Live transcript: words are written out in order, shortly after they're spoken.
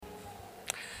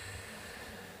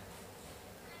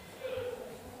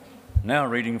Now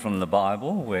reading from the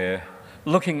Bible, we're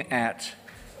looking at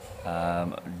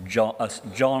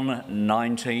John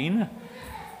 19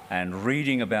 and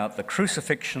reading about the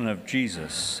crucifixion of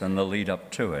Jesus and the lead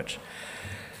up to it.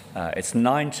 It's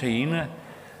 19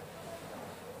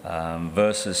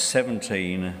 verses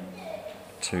 17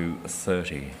 to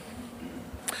 30.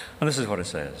 And this is what it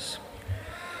says.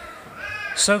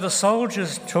 So the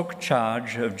soldiers took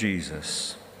charge of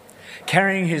Jesus.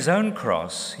 Carrying his own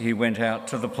cross, he went out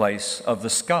to the place of the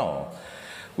skull,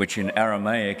 which in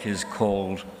Aramaic is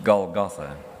called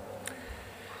Golgotha.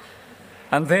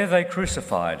 And there they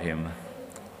crucified him,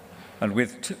 and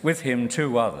with him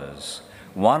two others,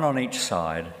 one on each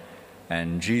side,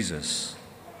 and Jesus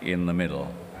in the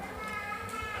middle.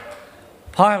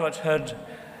 Pilate had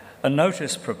a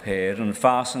notice prepared and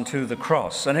fastened to the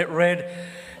cross, and it read,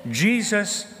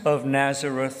 "Jesus of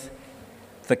Nazareth,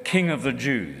 the King of the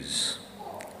Jews."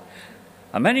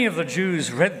 And many of the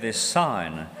Jews read this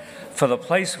sign, for the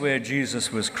place where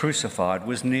Jesus was crucified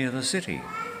was near the city.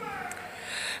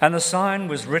 And the sign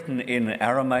was written in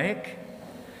Aramaic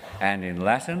and in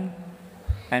Latin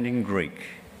and in Greek.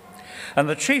 And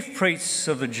the chief priests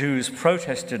of the Jews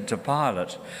protested to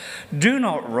Pilate, "Do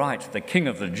not write the King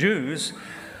of the Jews,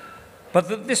 but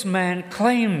that this man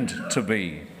claimed to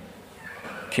be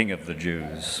King of the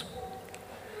Jews."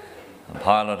 And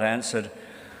Pilate answered,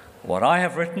 "What I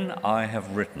have written, I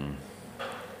have written."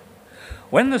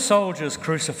 When the soldiers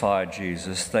crucified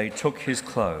Jesus, they took his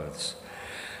clothes,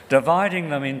 dividing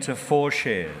them into 4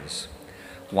 shares,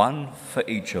 one for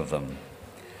each of them,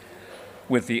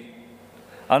 with the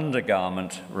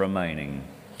undergarment remaining.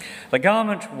 The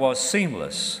garment was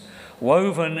seamless,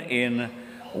 woven in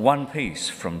one piece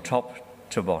from top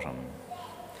to bottom.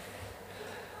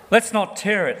 "Let's not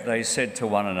tear it," they said to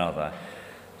one another.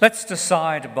 "Let's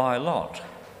decide by lot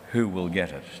who will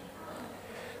get it."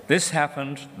 This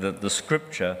happened that the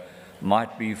scripture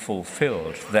might be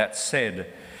fulfilled that said,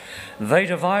 "They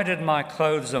divided my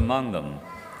clothes among them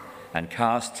and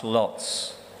cast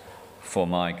lots for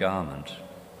my garment."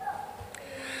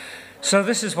 So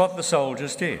this is what the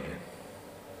soldiers did.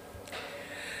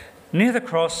 Near the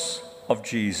cross of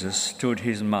Jesus stood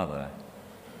his mother's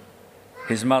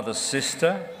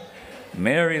sister,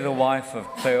 Mary the wife of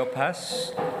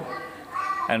Cleopas,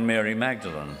 and Mary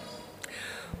Magdalene.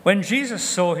 When Jesus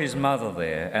saw his mother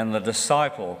there and the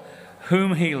disciple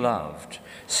whom he loved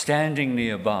standing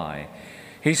nearby,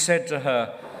 he said to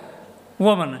her,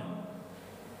 "Woman,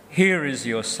 here is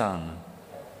your son,"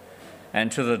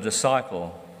 and to the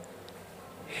disciple,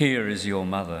 "Here is your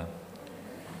mother."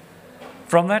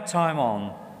 From that time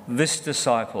on, this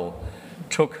disciple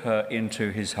took her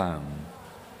into his home.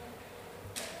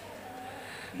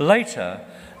 Later,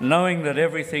 knowing that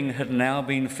everything had now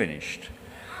been finished,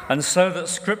 and so that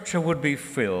scripture would be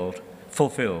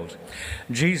fulfilled,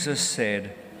 Jesus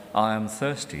said, "I am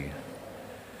thirsty."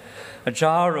 A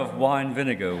jar of wine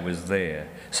vinegar was there,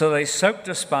 so they soaked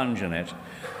a sponge in it,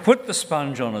 put the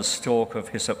sponge on a stalk of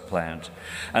hyssop plant,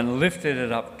 and lifted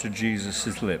it up to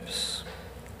Jesus' lips.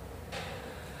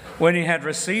 When he had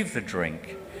received the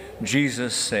drink,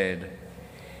 Jesus said,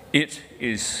 "It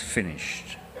is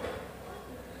finished."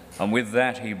 And with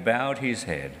that he bowed his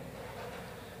head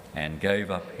and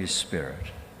gave up his spirit.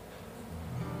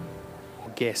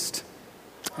 Guest,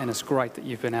 and it's great that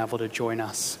you've been able to join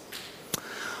us.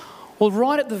 Well,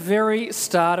 right at the very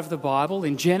start of the Bible,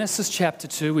 in Genesis chapter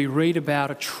 2, we read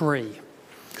about a tree.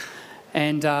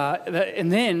 And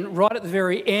then, right at the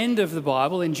very end of the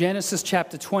Bible, in Genesis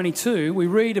chapter 22, we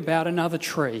read about another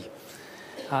tree.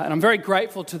 And I'm very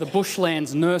grateful to the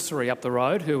Bushlands Nursery up the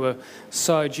road, who were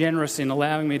so generous in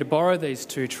allowing me to borrow these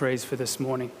 2 trees for this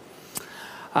morning.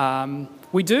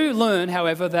 We do learn,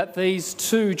 however, that these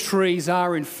 2 trees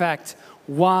are in fact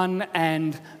one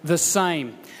and the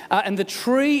same. And the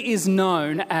tree is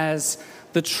known as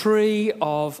the tree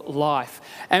of life.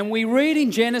 And we read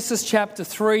in Genesis chapter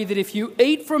 3 that if you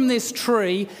eat from this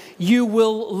tree, you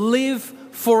will live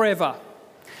forever.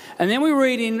 And then we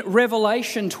read in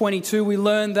Revelation 22, we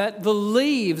learn that the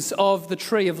leaves of the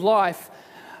tree of life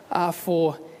are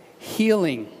for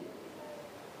healing.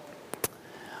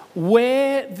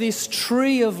 Where this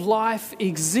tree of life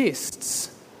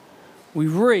exists, we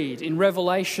read in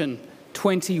Revelation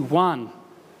 21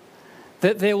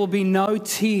 that there will be no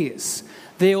tears,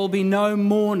 there will be no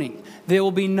mourning, there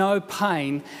will be no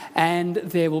pain, and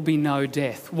there will be no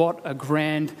death. What a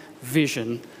grand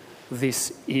vision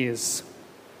this is.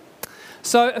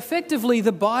 So effectively,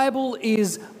 the Bible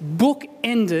is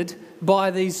bookended by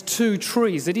these 2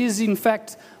 trees. It is in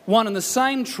fact one and the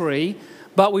same tree,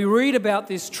 but we read about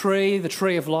this tree, the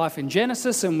tree of life in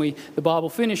Genesis, and the Bible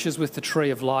finishes with the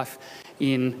tree of life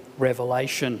in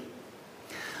Revelation.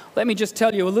 Let me just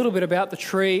tell you a little bit about the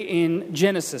tree in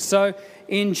Genesis. So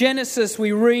in Genesis,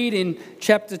 we read in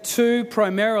chapter 2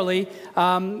 primarily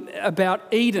about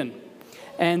Eden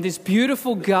and this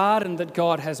beautiful garden that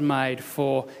God has made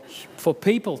for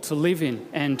people to live in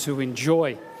and to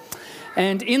enjoy.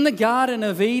 And in the Garden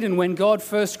of Eden, when God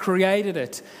first created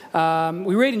it,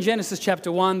 we read in Genesis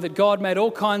chapter 1 that God made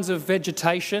all kinds of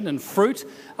vegetation and fruit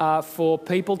for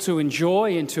people to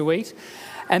enjoy and to eat.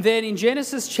 And then in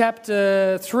Genesis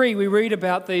chapter 3, we read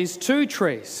about these two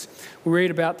trees. We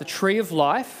read about the tree of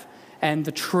life and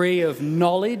the tree of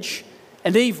knowledge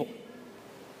and evil.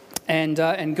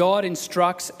 And God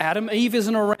instructs Adam. Eve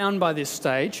isn't around by this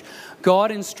stage.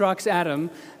 God instructs Adam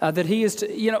that he is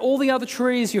to, all the other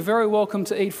trees you're very welcome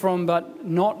to eat from, but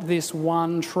not this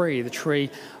one tree, the tree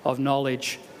of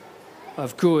knowledge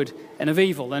of good and of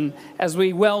evil. And as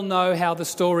we well know how the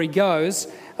story goes,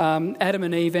 Adam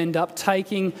and Eve end up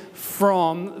taking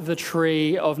from the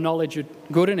tree of knowledge of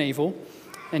good and evil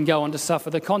and go on to suffer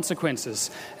the consequences.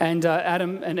 And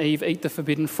Adam and Eve eat the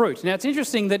forbidden fruit. Now, it's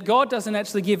interesting that God doesn't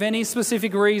actually give any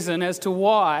specific reason as to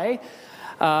why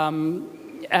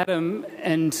Adam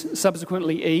and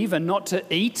subsequently Eve are not to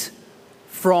eat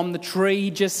from the tree.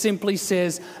 He just simply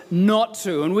says not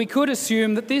to. And we could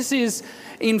assume that this is,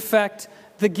 in fact,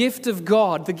 the gift of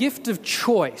God, the gift of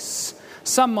choice.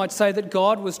 Some might say that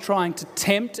God was trying to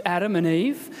tempt Adam and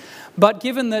Eve, but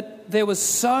given that there was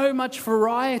so much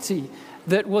variety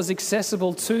that was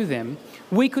accessible to them,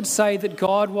 we could say that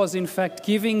God was in fact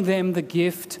giving them the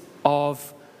gift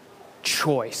of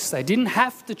choice. They didn't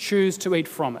have to choose to eat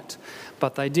from it,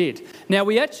 but they did. Now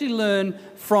we actually learn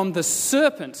from the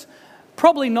serpent,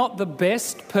 probably not the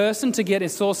best person to get a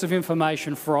source of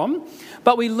information from,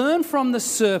 but we learn from the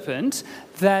serpent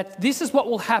that this is what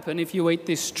will happen if you eat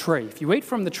this tree. If you eat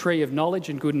from the tree of knowledge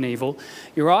and good and evil,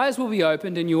 your eyes will be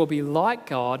opened and you will be like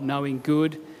God, knowing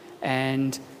good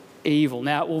and evil.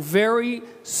 Now, it will very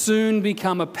soon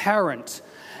become apparent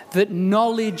that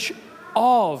knowledge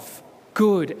of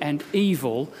good and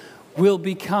evil will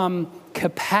become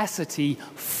capacity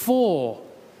for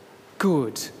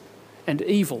good and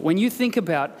evil. When you think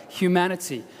about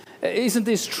humanity, isn't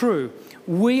this true?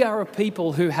 We are a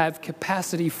people who have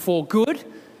capacity for good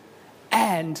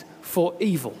and for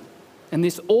evil. And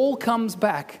this all comes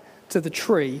back to the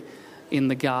tree in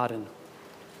the garden.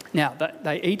 Now,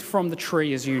 they eat from the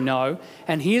tree, as you know,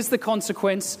 and here's the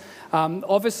consequence.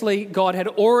 Obviously, God had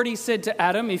already said to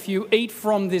Adam, if you eat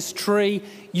from this tree,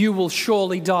 you will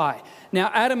surely die. Now,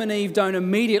 Adam and Eve don't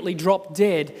immediately drop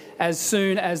dead as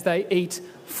soon as they eat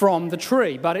from the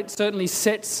tree, but it certainly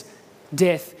sets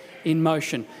death in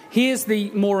motion. Here's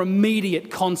the more immediate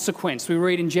consequence. We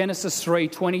read in Genesis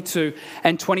 3:22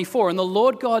 and 24, and the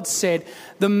Lord God said,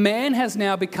 the man has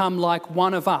now become like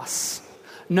one of us,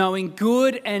 knowing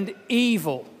good and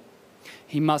evil.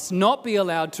 He must not be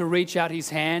allowed to reach out his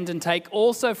hand and take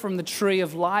also from the tree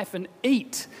of life and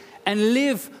eat and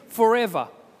live forever.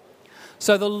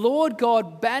 So the Lord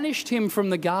God banished him from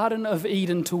the Garden of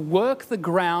Eden to work the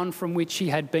ground from which he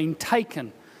had been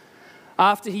taken.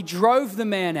 After he drove the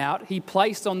man out, he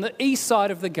placed on the east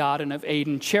side of the Garden of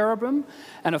Eden cherubim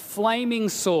and a flaming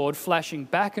sword flashing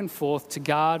back and forth to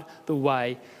guard the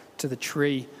way to the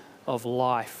tree of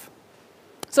life.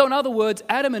 So in other words,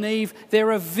 Adam and Eve,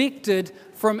 they're evicted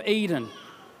from Eden.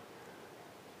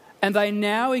 And they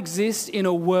now exist in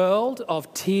a world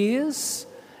of tears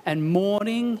and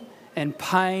mourning and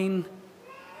pain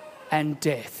and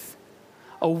death.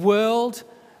 A world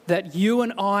that you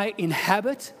and I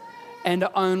inhabit and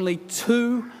are only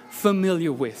too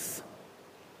familiar with.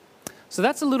 So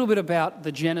that's a little bit about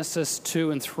the Genesis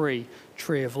 2 and 3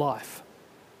 tree of life.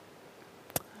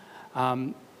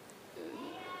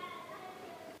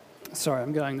 Sorry,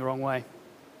 I'm going the wrong way.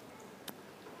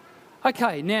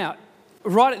 Okay, now,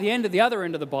 right at the end of the other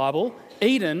end of the Bible,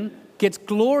 Eden gets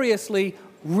gloriously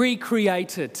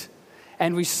recreated.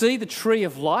 And we see the tree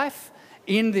of life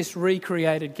in this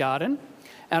recreated garden.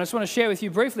 And I just want to share with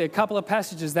you briefly a couple of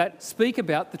passages that speak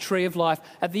about the tree of life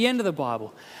at the end of the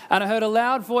Bible. And I heard a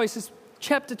loud voice, this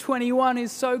chapter 21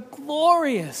 is so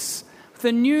glorious,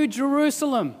 the New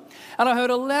Jerusalem. And I heard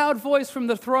a loud voice from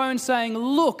the throne saying,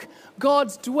 look,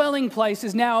 God's dwelling place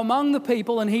is now among the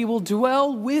people and he will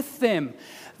dwell with them.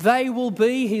 They will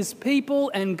be his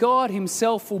people and God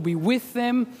himself will be with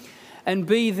them and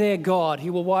be their God. He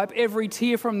will wipe every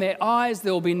tear from their eyes.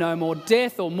 There will be no more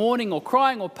death or mourning or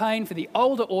crying or pain, for the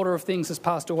older order of things has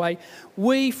passed away.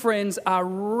 We, friends, are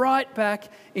right back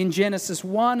in Genesis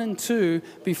 1 and 2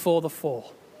 before the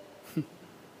fall.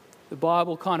 The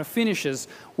Bible kind of finishes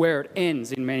where it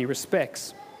ends in many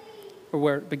respects, or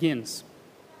where it begins.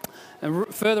 And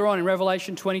further on in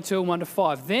Revelation 22,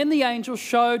 1-5, then the angel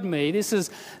showed me, this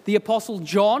is the Apostle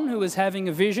John who is having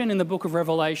a vision in the book of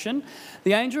Revelation.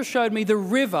 The angel showed me the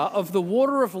river of the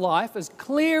water of life, as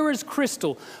clear as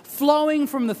crystal, flowing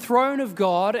from the throne of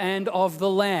God and of the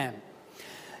Lamb.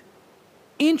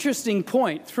 Interesting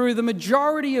point. Through the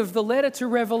majority of the letter to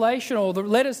Revelation, or the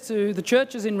letters to the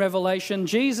churches in Revelation,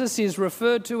 Jesus is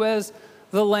referred to as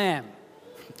the Lamb.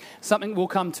 Something we'll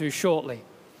come to shortly.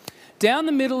 Down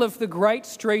the middle of the great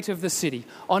street of the city,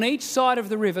 on each side of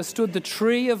the river, stood the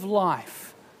tree of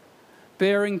life,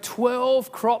 bearing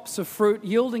 12 crops of fruit,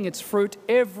 yielding its fruit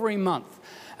every month.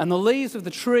 And the leaves of the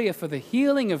tree are for the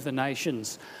healing of the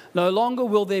nations. No longer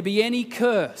will there be any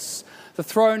curse. The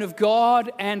throne of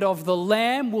God and of the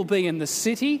Lamb will be in the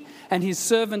city, and his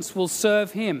servants will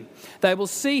serve him. They will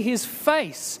see his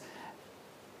face,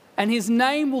 and his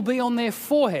name will be on their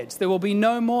foreheads. There will be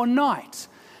no more night.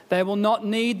 They will not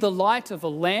need the light of a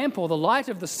lamp or the light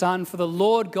of the sun, for the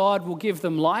Lord God will give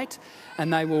them light,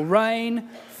 and they will reign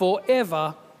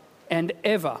forever and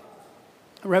ever.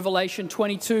 Revelation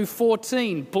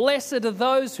 22:14, blessed are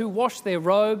those who wash their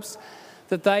robes,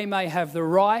 that they may have the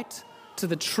right to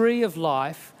the tree of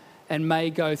life and may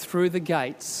go through the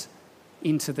gates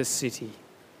into the city.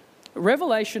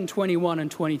 Revelation 21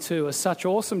 and 22 are such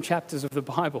awesome chapters of the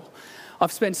Bible.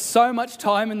 I've spent so much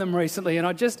time in them recently, and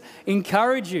I just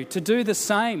encourage you to do the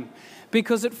same,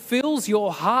 because it fills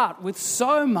your heart with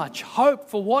so much hope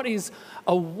for what is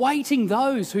awaiting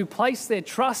those who place their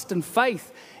trust and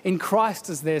faith in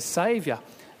Christ as their Saviour.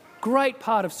 Great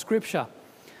part of Scripture.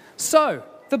 So,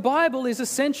 the Bible is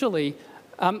essentially,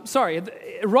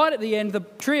 right at the end, the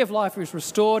tree of life is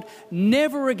restored,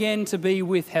 never again to be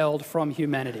withheld from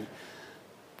humanity.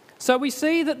 So we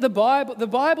see that the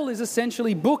Bible is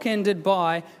essentially bookended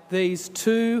by these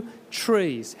two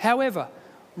trees. However,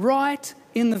 right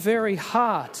in the very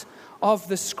heart of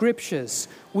the Scriptures,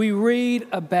 we read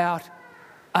about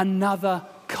another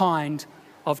kind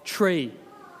of tree.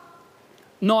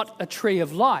 Not a tree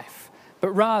of life, but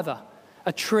rather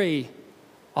a tree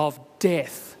of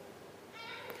death.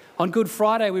 On Good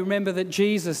Friday, we remember that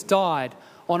Jesus died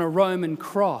on a Roman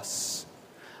cross.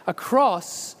 A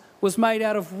cross was made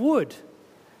out of wood,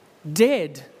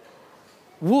 dead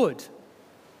wood.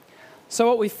 So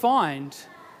what we find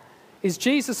is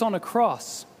Jesus on a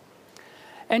cross.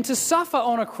 And to suffer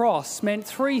on a cross meant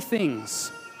three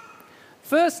things.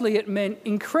 Firstly, it meant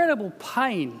incredible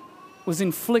pain was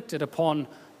inflicted upon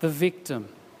the victim.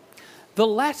 The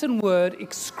Latin word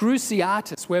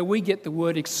excruciatus, where we get the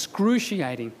word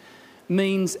excruciating,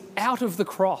 means out of the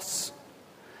cross.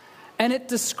 And it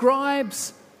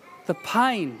describes the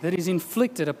pain that is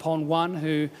inflicted upon one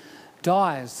who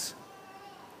dies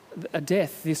a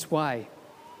death this way.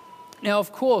 Now,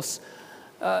 of course,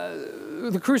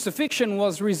 the crucifixion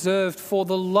was reserved for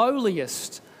the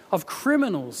lowliest of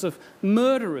criminals, of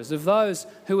murderers, of those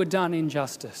who had done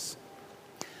injustice.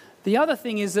 The other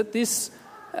thing is that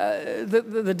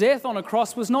the death on a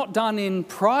cross was not done in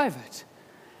private.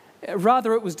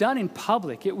 Rather, it was done in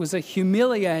public. It was a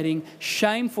humiliating,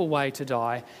 shameful way to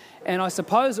die. And I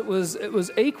suppose it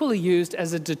was equally used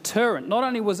as a deterrent. Not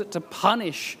only was it to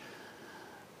punish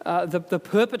the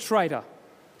perpetrator,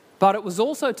 but it was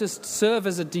also to serve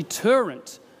as a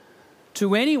deterrent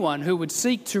to anyone who would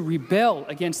seek to rebel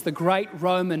against the great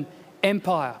Roman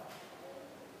Empire.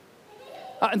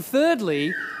 And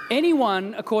thirdly,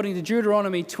 anyone, according to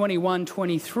Deuteronomy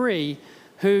 21:23,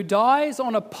 who dies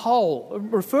on a pole,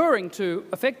 referring to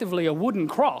effectively a wooden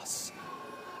cross,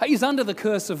 is under the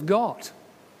curse of God.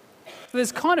 So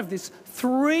there's kind of this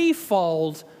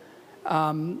threefold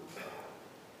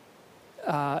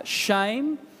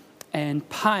shame and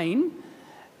pain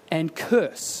and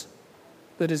curse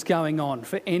that is going on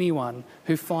for anyone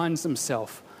who finds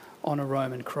themselves on a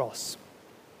Roman cross.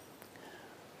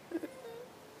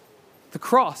 The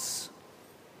cross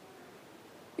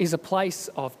is a place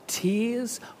of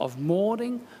tears, of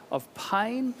mourning, of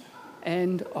pain,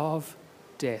 and of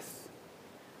death.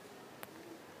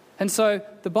 And so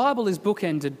the Bible is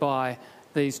bookended by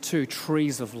these two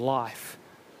trees of life.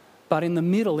 But in the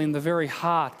middle, in the very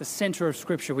heart, the centre of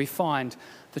Scripture, we find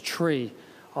the tree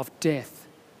of death.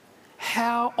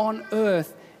 How on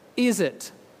earth is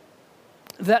it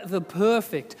that the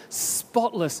perfect,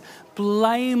 spotless,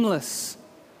 blameless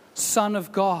Son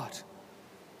of God,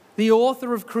 the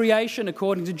author of creation,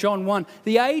 according to John 1,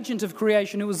 the agent of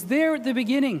creation who was there at the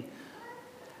beginning,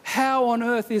 how on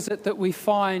earth is it that we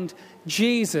find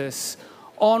Jesus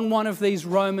on one of these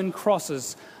Roman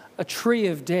crosses, a tree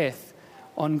of death,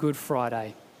 on Good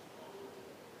Friday?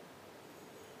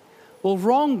 Well,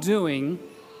 wrongdoing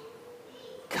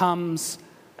comes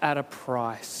at a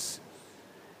price.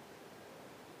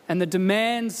 and the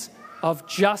demands of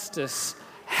justice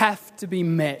have to be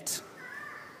met.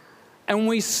 And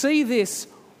we see this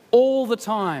all the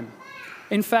time.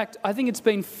 In fact, I think it's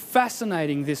been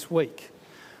fascinating this week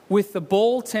with the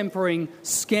ball tempering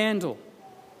scandal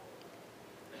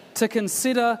to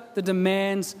consider the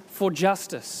demands for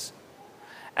justice.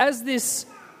 As this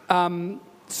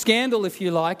scandal, if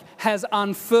you like, has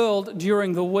unfurled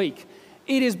during the week,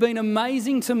 it has been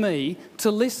amazing to me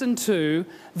to listen to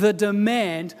the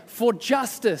demand for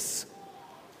justice.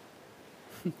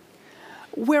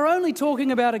 We're only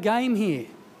talking about a game here.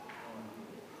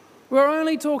 We're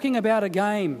only talking about a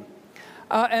game.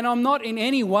 And I'm not in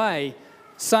any way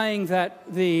saying that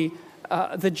the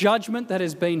judgment that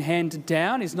has been handed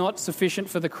down is not sufficient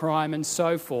for the crime and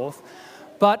so forth.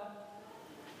 But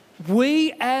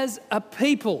we as a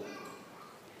people,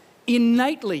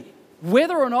 innately,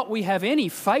 whether or not we have any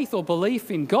faith or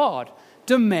belief in God,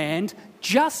 demand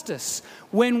justice.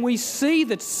 When we see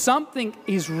that something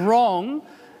is wrong,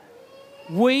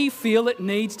 we feel it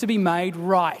needs to be made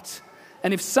right.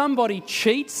 And if somebody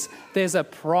cheats, there's a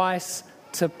price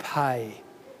to pay.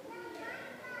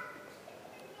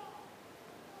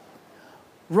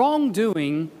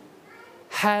 Wrongdoing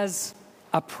has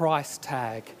a price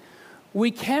tag. We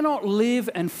cannot live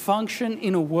and function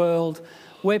in a world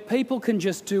where people can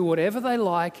just do whatever they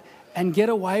like and get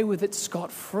away with it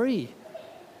scot-free.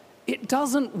 It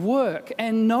doesn't work,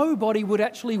 and nobody would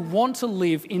actually want to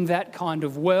live in that kind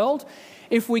of world.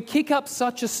 If we kick up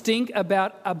such a stink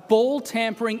about a ball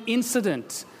tampering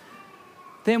incident,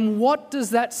 then what does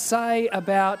that say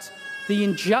about the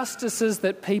injustices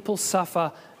that people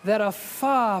suffer that are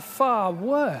far, far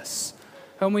worse?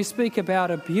 When we speak about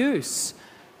abuse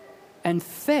and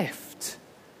theft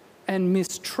and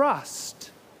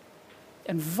mistrust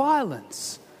and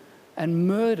violence and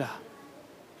murder.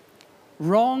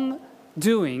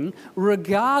 Wrongdoing,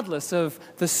 regardless of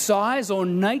the size or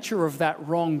nature of that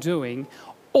wrongdoing,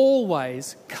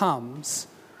 always comes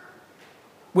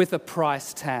with a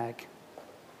price tag.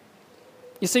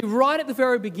 You see, right at the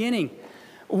very beginning,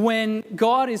 when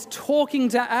God is talking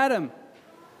to Adam,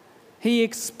 he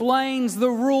explains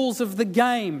the rules of the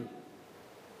game.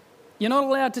 You're not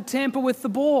allowed to tamper with the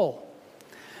ball.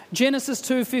 Genesis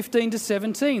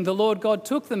 2:15-17, the Lord God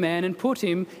took the man and put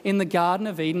him in the Garden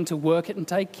of Eden to work it and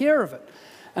take care of it.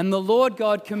 And the Lord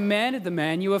God commanded the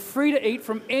man, you are free to eat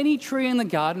from any tree in the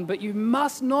garden, but you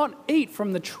must not eat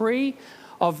from the tree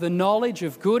of the knowledge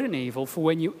of good and evil, for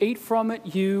when you eat from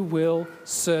it, you will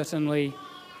certainly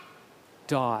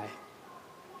die.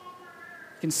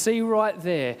 You can see right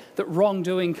there that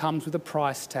wrongdoing comes with a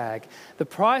price tag. The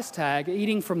price tag,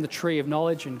 eating from the tree of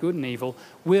knowledge and good and evil,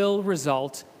 will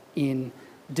result in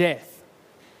death.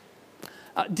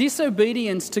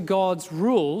 Disobedience to God's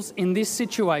rules in this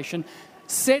situation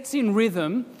sets in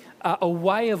rhythm a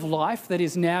way of life that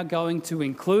is now going to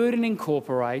include and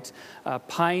incorporate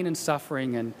pain and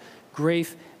suffering and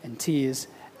grief and tears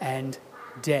and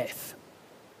death.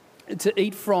 To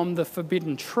eat from the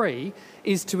forbidden tree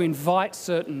is to invite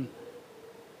certain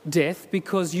death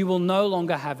because you will no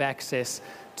longer have access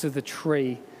to the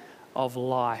tree of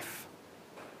life.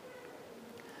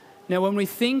 Now, when we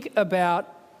think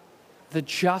about the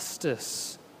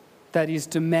justice that is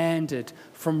demanded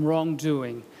from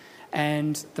wrongdoing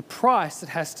and the price that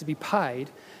has to be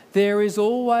paid, there is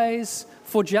always,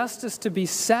 for justice to be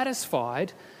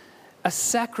satisfied, a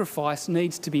sacrifice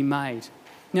needs to be made.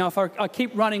 Now, if I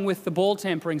keep running with the ball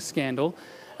tampering scandal,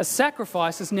 a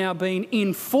sacrifice has now been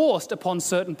enforced upon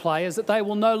certain players that they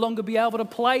will no longer be able to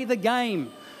play the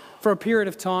game for a period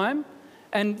of time,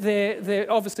 and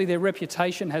obviously their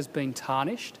reputation has been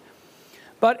tarnished.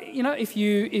 But, you know, if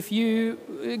you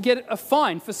get a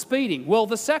fine for speeding, well,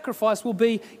 the sacrifice will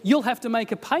be you'll have to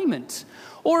make a payment.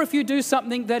 Or if you do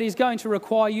something that is going to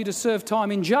require you to serve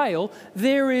time in jail,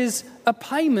 there is a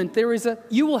payment.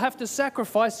 You will have to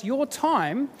sacrifice your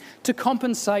time to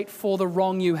compensate for the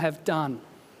wrong you have done.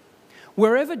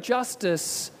 Wherever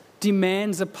justice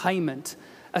demands a payment,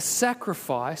 a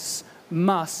sacrifice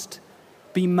must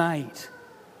be made.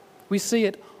 We see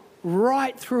it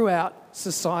right throughout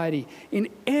society, in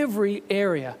every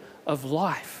area of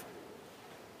life.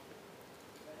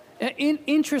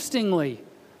 Interestingly,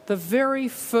 the very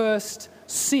first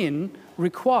sin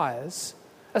requires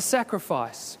a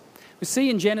sacrifice. We see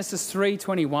in Genesis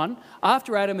 3:21,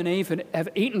 after Adam and Eve have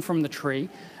eaten from the tree,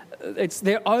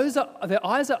 their eyes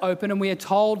are open, and we are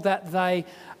told that they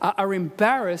are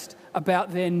embarrassed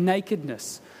about their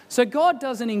nakedness. So God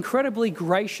does an incredibly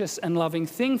gracious and loving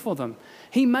thing for them.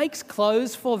 He makes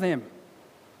clothes for them.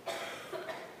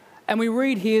 And we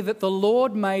read here that the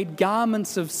Lord made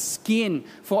garments of skin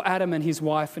for Adam and his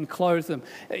wife and clothed them.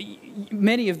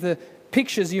 Many of the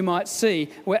pictures you might see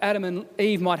where Adam and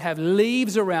Eve might have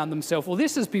leaves around themselves. Well,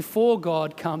 this is before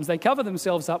God comes. They cover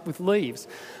themselves up with leaves.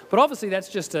 But obviously that's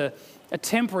just a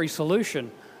temporary solution.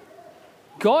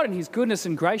 God in his goodness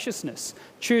and graciousness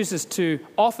chooses to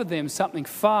offer them something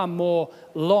far more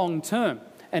long-term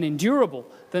and endurable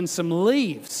than some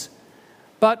leaves.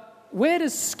 But where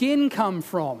does skin come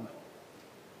from?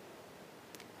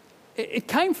 It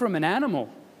came from an animal.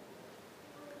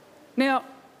 Now,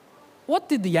 what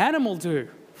did the animal do?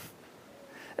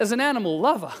 As an animal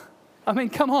lover, I mean,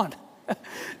 come on.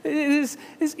 This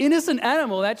innocent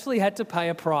animal actually had to pay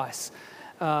a price.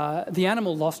 The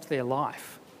animal lost their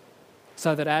life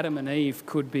so that Adam and Eve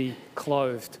could be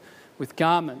clothed with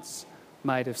garments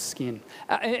made of skin.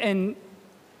 And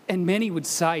many would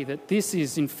say that this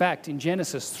is, in fact, in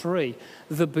Genesis 3,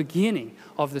 the beginning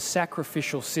of the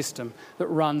sacrificial system that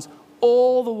runs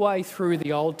all the way through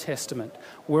the Old Testament.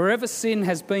 Wherever sin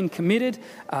has been committed,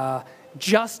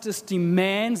 justice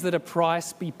demands that a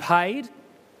price be paid.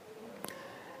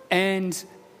 And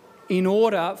in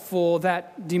order for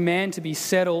that demand to be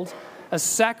settled, a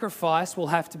sacrifice will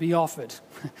have to be offered.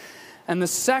 And the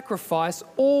sacrifice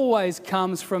always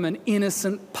comes from an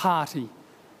innocent party.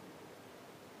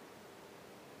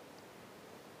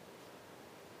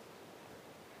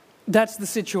 That's the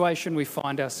situation we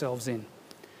find ourselves in.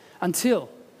 Until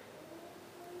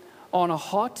on a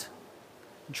hot,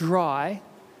 dry,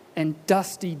 and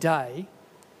dusty day,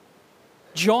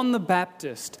 John the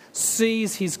Baptist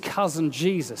sees his cousin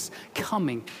Jesus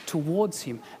coming towards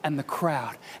him and the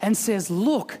crowd and says,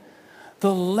 "Look,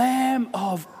 the Lamb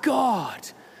of God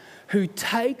who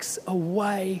takes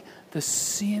away the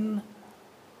sin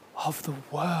of the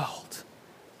world."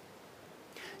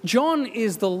 John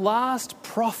is the last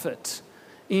prophet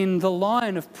in the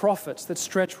line of prophets that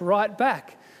stretch right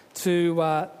back to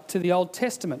the Old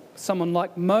Testament, someone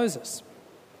like Moses.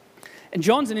 And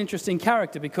John's an interesting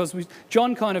character because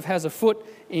John kind of has a foot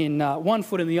in one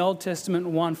foot in the Old Testament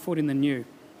and one foot in the New.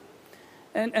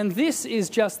 And this is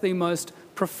just the most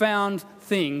profound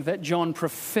thing that John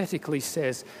prophetically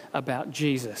says about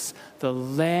Jesus, the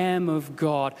Lamb of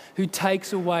God who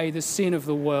takes away the sin of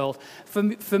the world.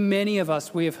 For many of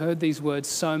us, we have heard these words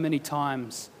so many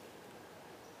times.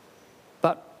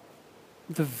 But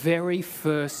the very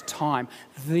first time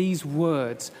these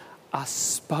words are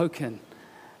spoken,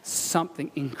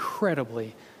 something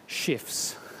incredibly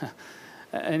shifts.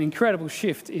 An incredible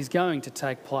shift is going to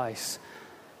take place.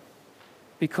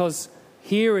 Because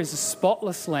here is a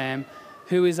spotless lamb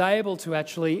who is able to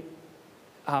actually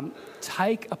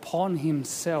take upon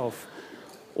himself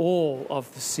all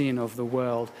of the sin of the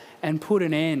world and put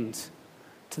an end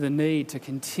to the need to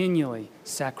continually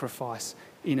sacrifice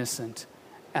innocent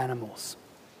animals.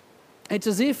 It's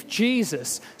as if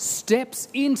Jesus steps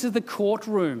into the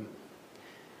courtroom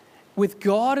with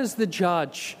God as the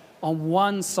judge on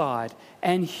one side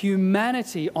and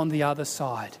humanity on the other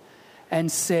side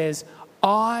and says,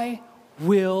 "I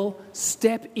will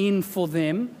step in for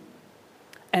them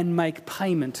and make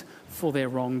payment for their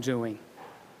wrongdoing."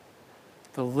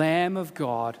 The Lamb of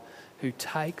God who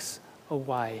takes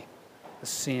away the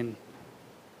sin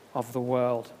of the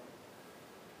world.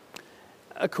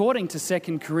 According to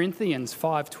 2 Corinthians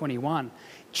 5:21,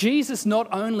 Jesus not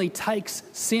only takes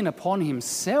sin upon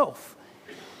himself,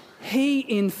 he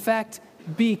in fact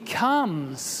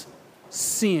becomes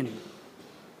sin,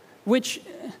 which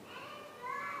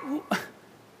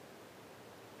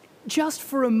just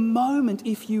for a moment,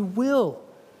 if you will,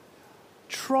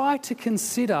 try to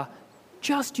consider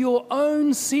just your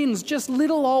own sins, just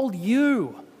little old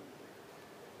you.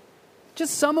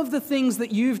 Just some of the things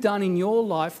that you've done in your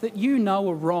life that you know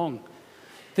are wrong,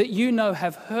 that you know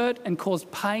have hurt and caused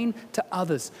pain to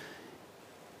others.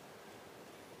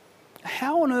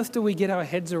 How on earth do we get our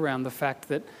heads around the fact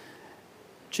that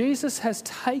Jesus has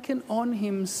taken on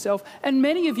himself, and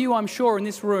many of you, I'm sure, in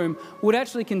this room would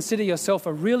actually consider yourself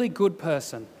a really good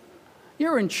person.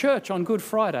 You're in church on Good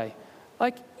Friday.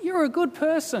 You're a good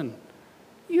person.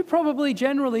 You probably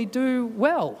generally do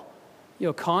well.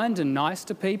 You're kind and nice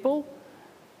to people.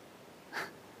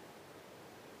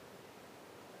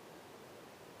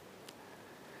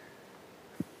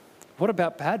 What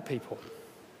about bad people?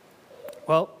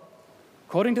 Well,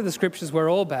 according to the scriptures,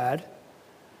 we're all bad.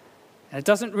 And it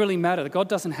doesn't really matter. God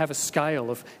doesn't have a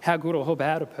scale of how good or how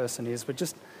bad a person is. We're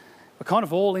kind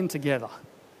of all in together.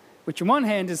 Which on one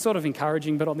hand is sort of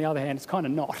encouraging, but on the other hand, it's kind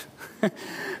of not.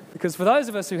 Because for those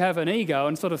of us who have an ego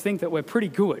and sort of think that we're pretty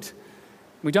good,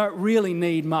 we don't really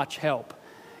need much help,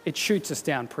 it shoots us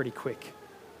down pretty quick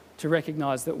to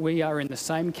recognise that we are in the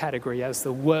same category as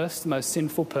the worst, most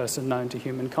sinful person known to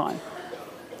humankind.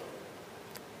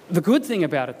 The good thing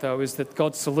about it, though, is that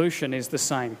God's solution is the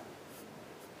same.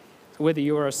 Whether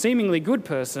you are a seemingly good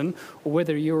person or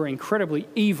whether you're an incredibly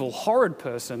evil, horrid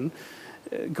person,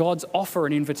 God's offer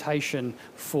and invitation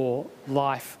for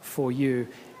life for you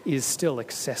is still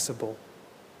accessible.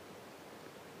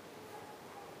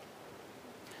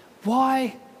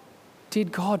 Why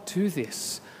did God do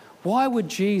this? Why would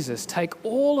Jesus take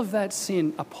all of that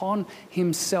sin upon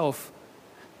himself,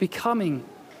 becoming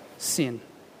sin?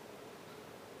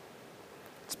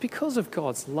 It's because of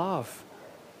God's love.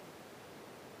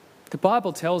 The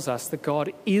Bible tells us that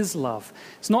God is love.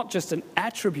 It's not just an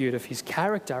attribute of his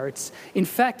character, it's in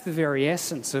fact the very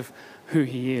essence of who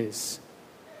he is.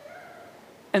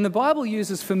 And the Bible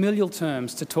uses familial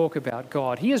terms to talk about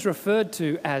God. He is referred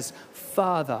to as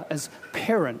Father, as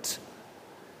parent.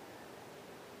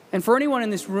 And for anyone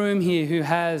in this room here who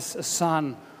has a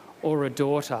son or a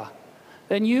daughter,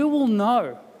 then you will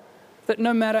know that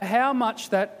no matter how much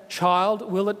that child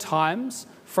will at times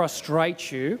frustrate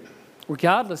you,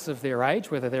 regardless of their age,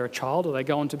 whether they're a child or they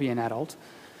go on to be an adult,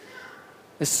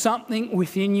 there's something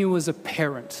within you as a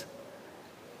parent.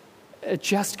 It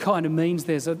just kind of means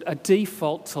there's a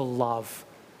default to love.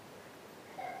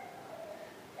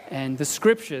 And the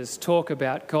scriptures talk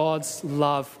about God's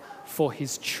love for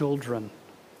his children.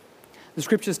 The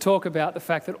scriptures talk about the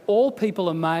fact that all people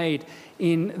are made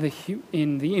in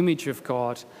the image of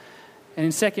God. And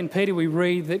in 2 Peter we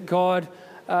read that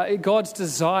God's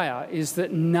desire is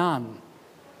that none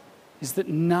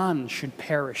should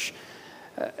perish.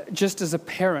 Just as a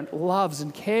parent loves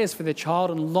and cares for their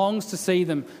child and longs to see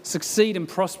them succeed and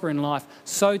prosper in life,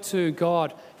 so too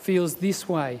God feels this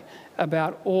way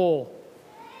about all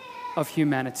of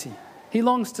humanity. He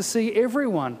longs to see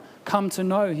everyone come to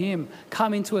know him,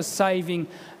 come into a saving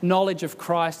knowledge of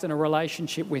Christ and a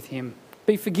relationship with him,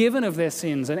 be forgiven of their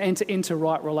sins and enter into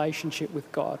right relationship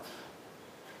with God.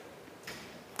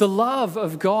 The love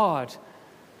of God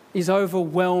is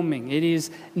overwhelming. It is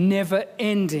never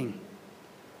ending.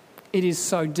 It is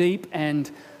so deep and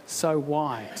so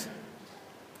wide.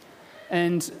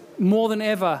 And more than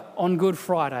ever on Good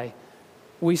Friday,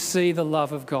 we see the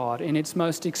love of God in its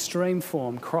most extreme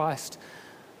form, Christ,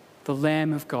 the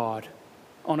Lamb of God,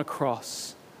 on a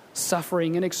cross,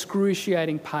 suffering an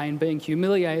excruciating pain, being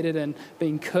humiliated and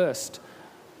being cursed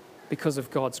because of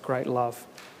God's great love.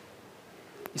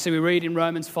 You see, we read in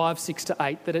Romans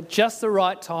 5:6-8 that at just the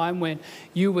right time when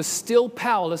you were still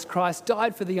powerless, Christ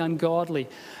died for the ungodly.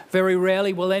 Very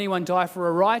rarely will anyone die for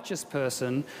a righteous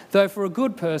person, though for a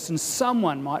good person,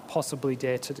 someone might possibly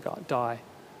dare to die.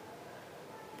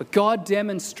 But God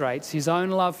demonstrates his own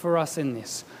love for us in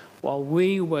this. While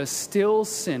we were still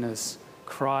sinners,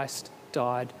 Christ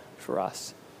died for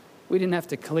us. We didn't have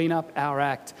to clean up our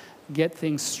act, get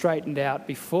things straightened out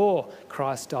before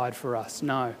Christ died for us.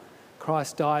 No,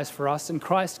 Christ dies for us, and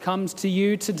Christ comes to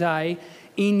you today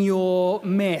in your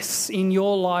mess, in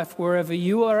your life, wherever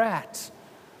you are at.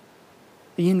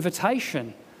 The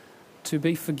invitation to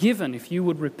be forgiven if you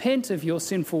would repent of your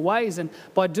sinful ways, and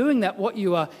by doing that, what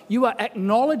you are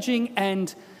acknowledging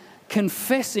and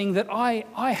confessing that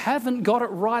I haven't got it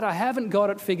right, I haven't got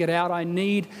it figured out, I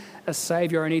need a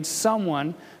Saviour, I need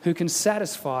someone who can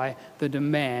satisfy the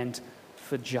demand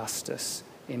for justice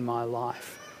in my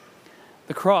life.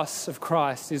 The cross of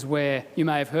Christ is where, you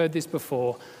may have heard this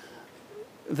before,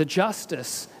 the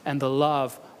justice and the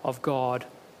love of God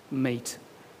meet.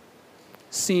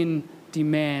 Sin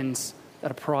demands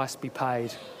that a price be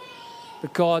paid,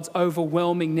 but God's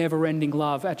overwhelming, never-ending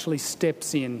love actually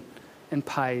steps in and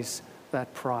pays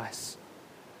that price.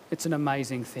 It's an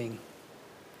amazing thing.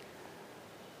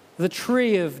 The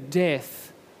tree of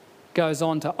death goes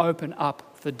on to open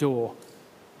up the door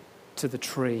to the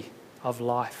tree of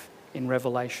life in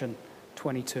Revelation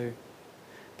 22.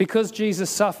 Because Jesus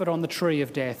suffered on the tree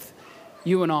of death,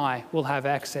 you and I will have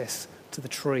access to the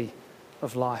tree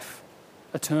of life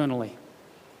eternally.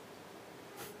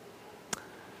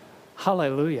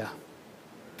 Hallelujah.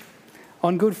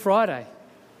 On Good Friday,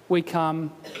 we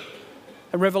come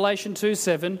in Revelation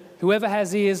 2:7, whoever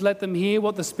has ears, let them hear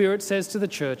what the Spirit says to the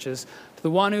churches. To the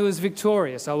one who is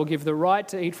victorious, I will give the right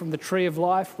to eat from the tree of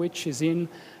life, which is in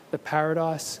the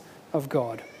paradise of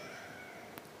God.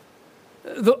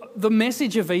 The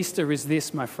message of Easter is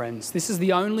this, my friends. This is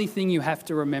the only thing you have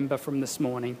to remember from this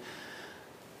morning.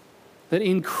 That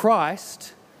in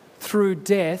Christ, through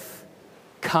death,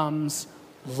 comes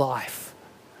life.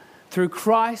 Through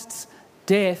Christ's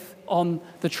death on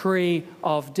the tree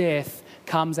of death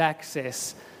comes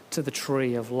access to the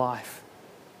tree of life.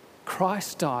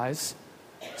 Christ dies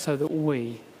so that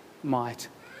we might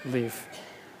live.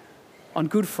 On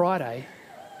Good Friday,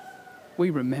 we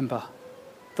remember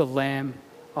the Lamb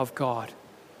of God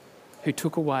who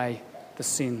took away the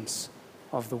sins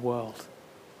of the world.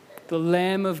 The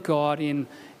Lamb of God in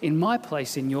my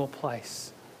place, in your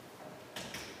place.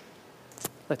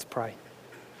 Let's pray.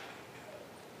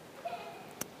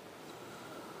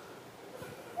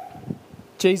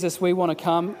 Jesus, we want to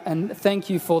come and thank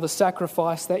you for the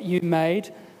sacrifice that you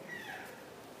made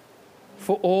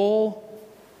for all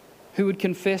who would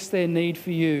confess their need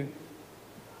for you,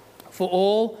 for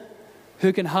all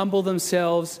who can humble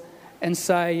themselves and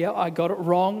say, yeah, I got it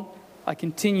wrong, I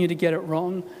continue to get it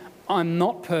wrong, I'm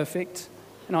not perfect,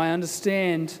 and I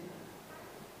understand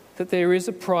that there is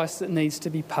a price that needs to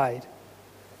be paid.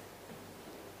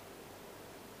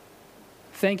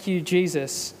 Thank you,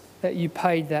 Jesus, that you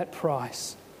paid that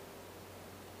price.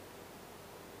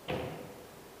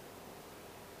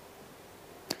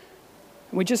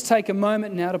 We just take a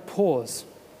moment now to pause.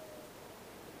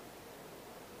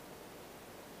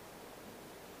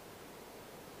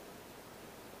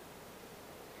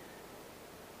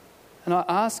 And I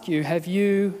ask you, have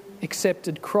you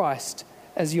accepted Christ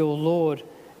as your Lord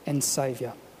and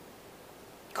Saviour?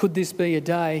 Could this be a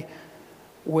day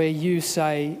where you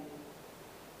say,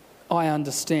 I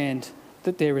understand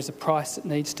that there is a price that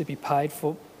needs to be paid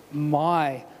for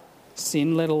my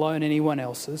sin, let alone anyone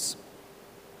else's.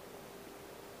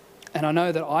 And I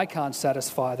know that I can't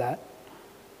satisfy that,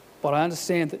 but I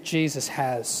understand that Jesus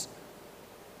has.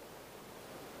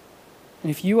 And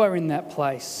if you are in that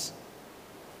place,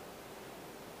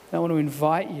 I want to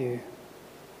invite you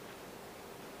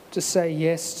to say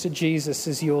yes to Jesus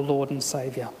as your Lord and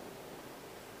Saviour.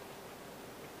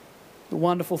 The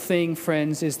wonderful thing,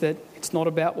 friends, is that it's not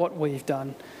about what we've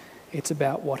done, it's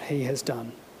about what He has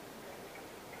done.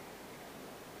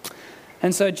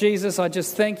 And so, Jesus, I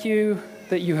just thank you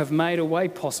that you have made a way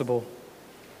possible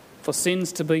for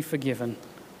sins to be forgiven,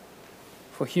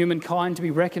 for humankind to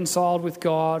be reconciled with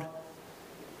God,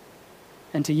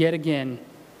 and to yet again,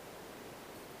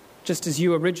 just as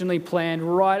you originally planned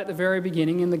right at the very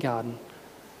beginning in the garden,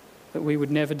 that we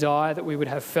would never die, that we would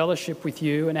have fellowship with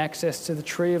you and access to the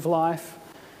tree of life.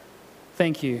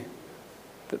 Thank you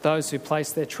that those who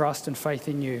place their trust and faith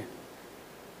in you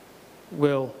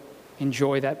will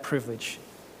enjoy that privilege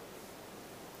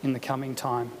in the coming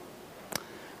time.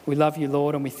 We love you,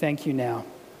 Lord, and we thank you now.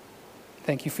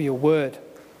 Thank you for your word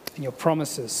and your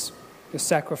promises, your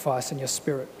sacrifice and your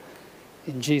Spirit.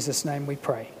 In Jesus' name we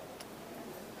pray.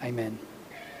 Amen.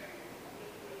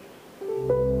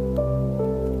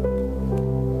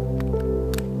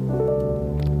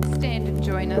 Stand and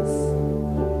join us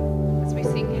as we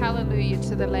sing Hallelujah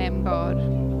to the Lamb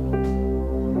God.